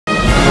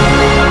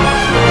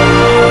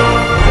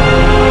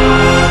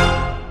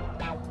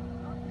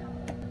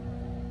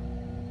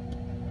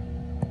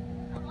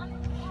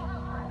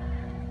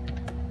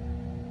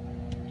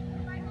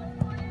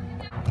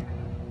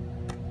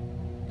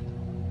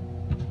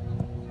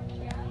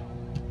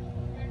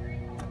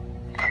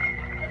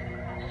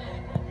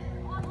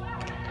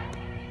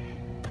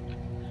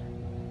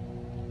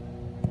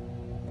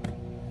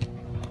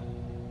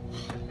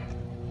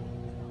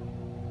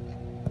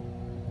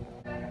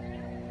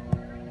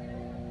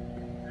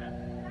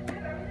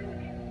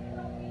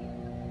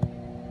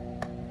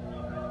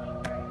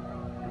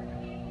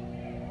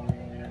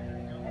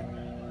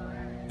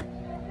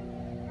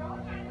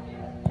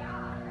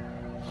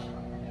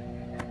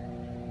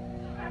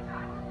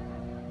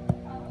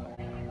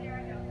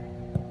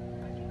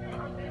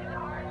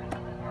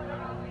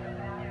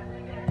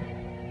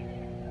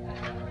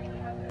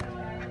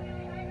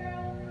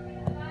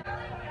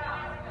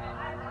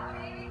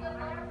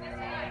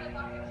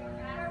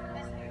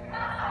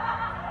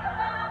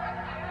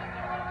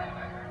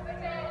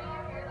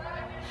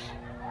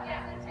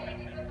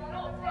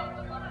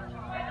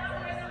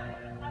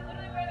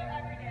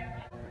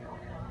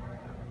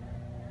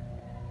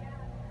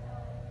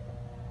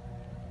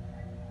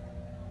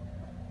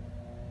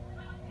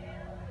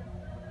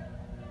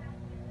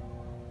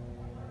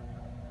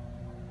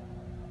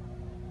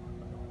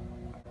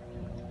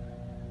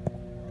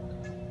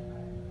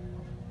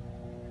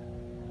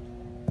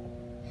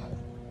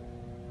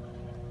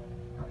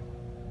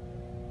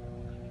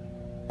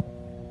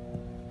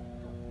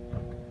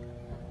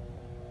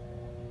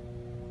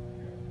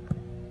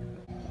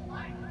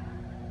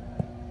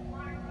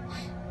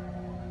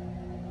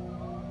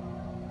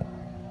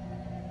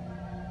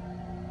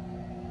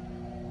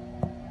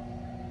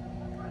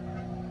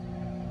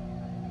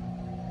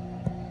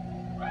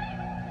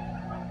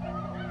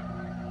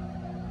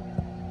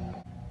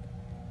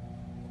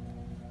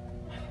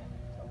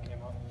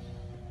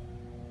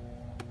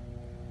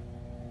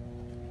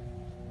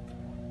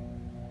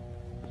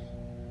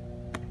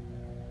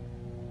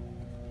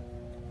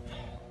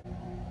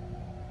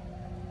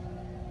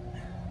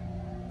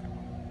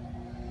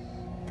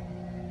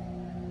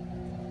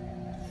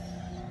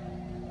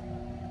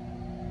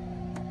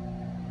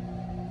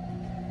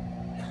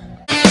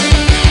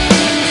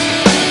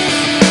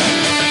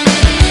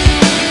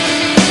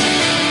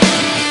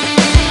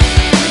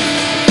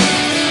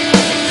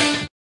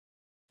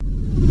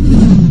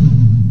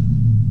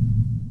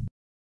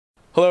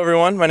Hello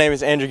everyone, my name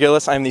is Andrew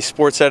Gillis. I'm the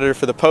sports editor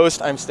for The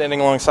Post. I'm standing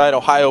alongside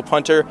Ohio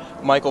punter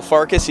Michael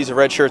Farkas. He's a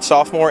redshirt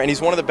sophomore and he's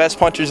one of the best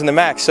punters in the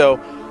MAC. So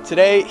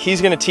today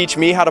he's going to teach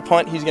me how to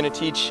punt. He's going to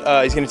teach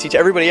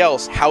everybody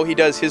else how he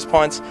does his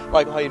punts.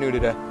 Michael, how you doing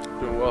today?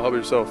 Doing well. How about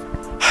yourself?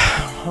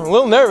 I'm a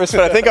little nervous,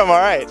 but I think I'm all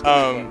right.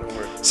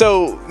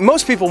 So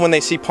most people, when they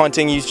see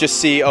punting, you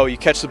just see, oh, you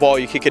catch the ball,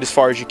 you kick it as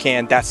far as you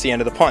can, that's the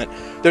end of the punt.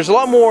 There's a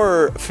lot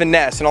more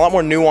finesse and a lot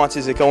more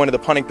nuances that go into the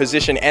punting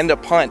position and a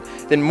punt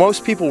than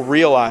most people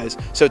realize.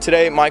 So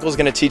today, Michael's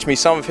going to teach me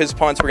some of his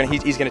punts.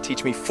 He's going to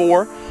teach me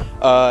 4,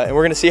 and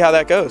we're going to see how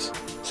that goes.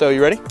 So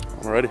you ready?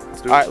 I'm ready.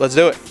 Let's do it. All right, let's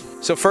do it.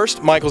 So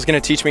first, Michael's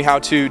going to teach me how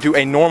to do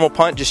a normal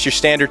punt, just your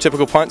standard,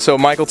 typical punt. So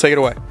Michael, take it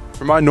away.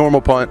 For my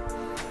normal punt,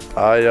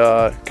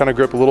 I kind of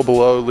grip a little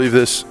below, leave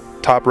this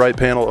top right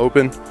panel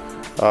open.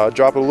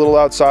 Drop it a little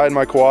outside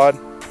my quad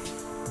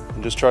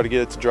and just try to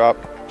get it to drop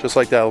just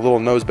like that, a little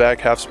nose back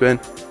half spin.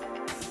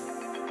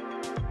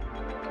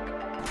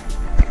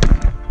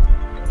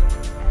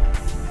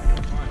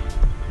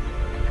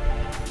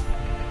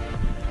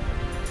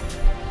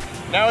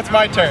 Now it's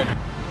my turn.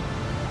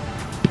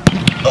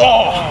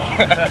 Oh!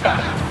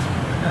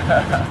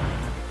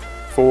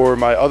 For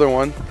my other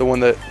one, the one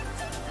that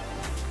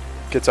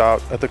gets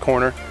out at the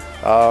corner,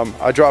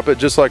 I drop it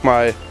just like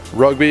my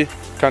rugby,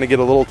 kind of get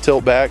a little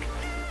tilt back.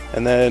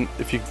 And then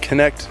if you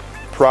connect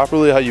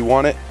properly how you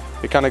want it,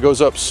 it kind of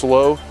goes up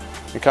slow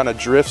and kind of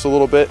drifts a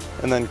little bit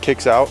and then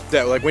kicks out.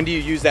 Yeah, like when do you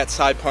use that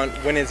side punt?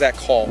 When is that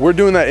called? We're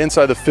doing that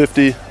inside the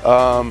 50.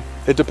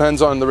 It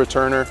depends on the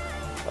returner.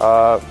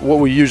 What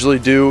we usually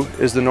do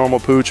is the normal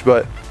pooch,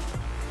 but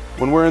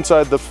when we're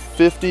inside the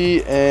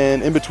 50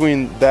 and in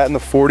between that and the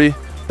 40,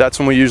 that's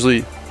when we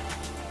usually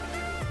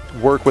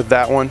work with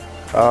that one.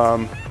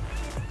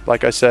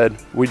 Like I said,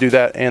 we do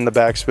that and the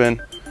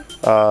backspin.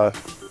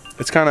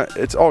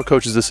 It's all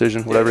coach's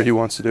decision, whatever he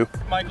wants to do.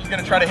 Michael's going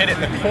to try to hit it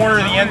in the corner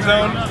of the end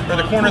zone, or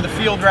the corner of the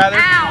field rather.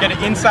 Get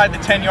it inside the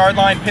 10-yard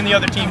line, pin the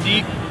other team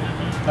deep.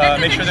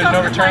 Make sure there's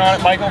no return on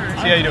it. Michael,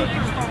 see how you do it.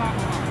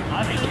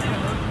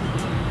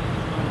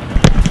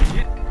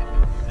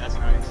 That's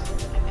nice.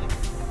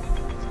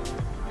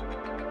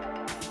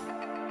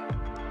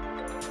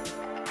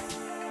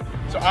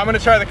 So I'm going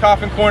to try the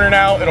coffin corner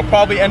now. It'll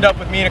probably end up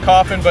with me in a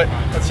coffin, but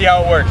let's see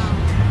how it works.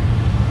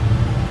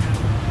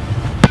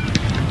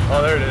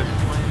 Oh, there it is.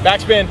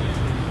 Backspin.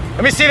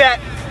 Let me see that.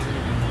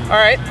 All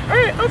right,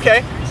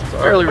 okay.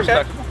 Fairly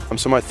respectable.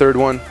 So my third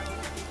one,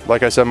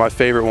 like I said, my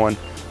favorite one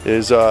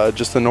is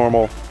just the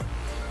normal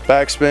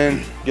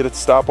backspin, get it to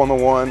stop on the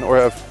 1, or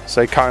have,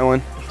 say,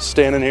 Kylan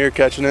standing here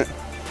catching it.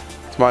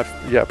 It's my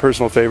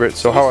personal favorite.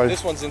 So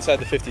this one's inside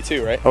the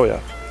 52, right? Oh yeah.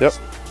 Yep.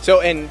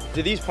 So, and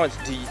do these punts,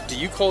 do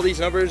you call these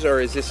numbers,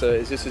 or is this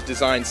a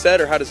design set,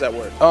 or how does that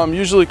work?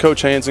 Usually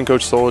Coach Haynes and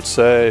Coach Solich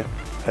say,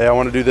 hey, I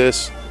want to do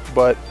this.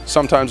 But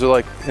sometimes they're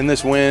like, in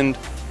this wind,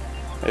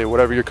 hey,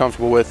 whatever you're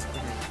comfortable with,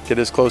 get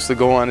as close to the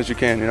goal line as you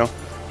can, you know?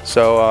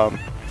 So,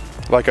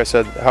 like I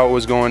said, how it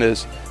was going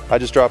is I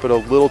just drop it a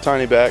little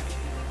tiny back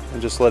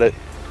and just let it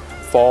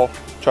fall.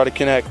 Try to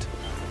connect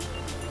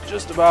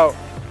just about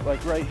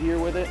like right here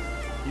with it.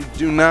 You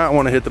do not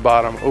want to hit the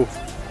bottom. Oh,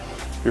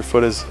 your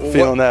foot is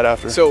feeling that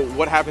after. So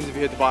what happens if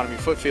you hit the bottom? Your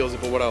foot feels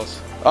it, but what else?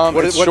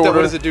 What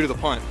does it do to the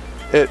punt?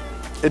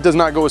 It does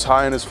not go as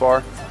high and as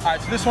far. All right,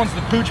 so this one's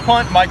the pooch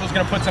punt. Michael's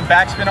going to put some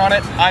backspin on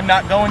it. I'm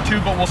not going to,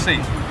 but we'll see.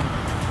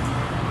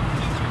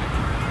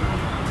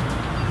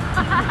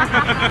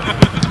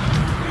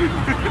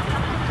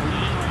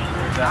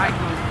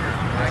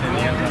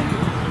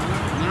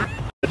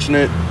 Catching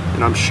it,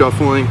 and I'm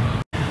shuffling.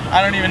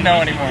 I don't even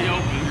know anymore.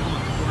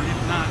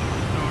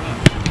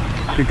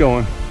 Keep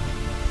going.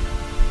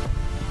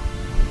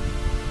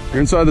 You're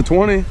inside the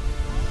 20,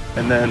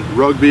 and then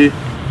rugby,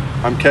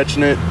 I'm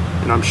catching it,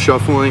 and I'm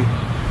shuffling.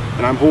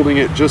 And I'm holding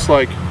it just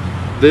like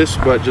this,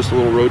 but just a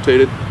little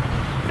rotated.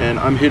 And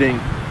I'm hitting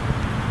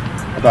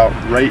about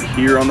right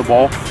here on the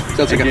ball. So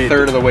that's like a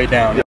third of the way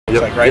down.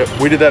 Yep, like, right?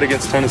 Yep. We did that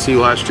against Tennessee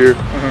last year.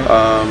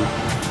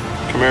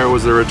 Camara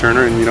was the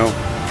returner, and you know,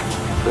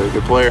 very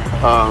good player.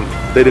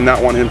 They did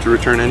not want him to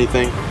return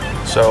anything.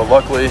 So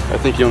luckily, I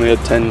think he only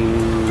had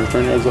 10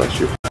 return yards last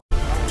year.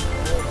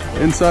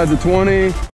 Inside the 20.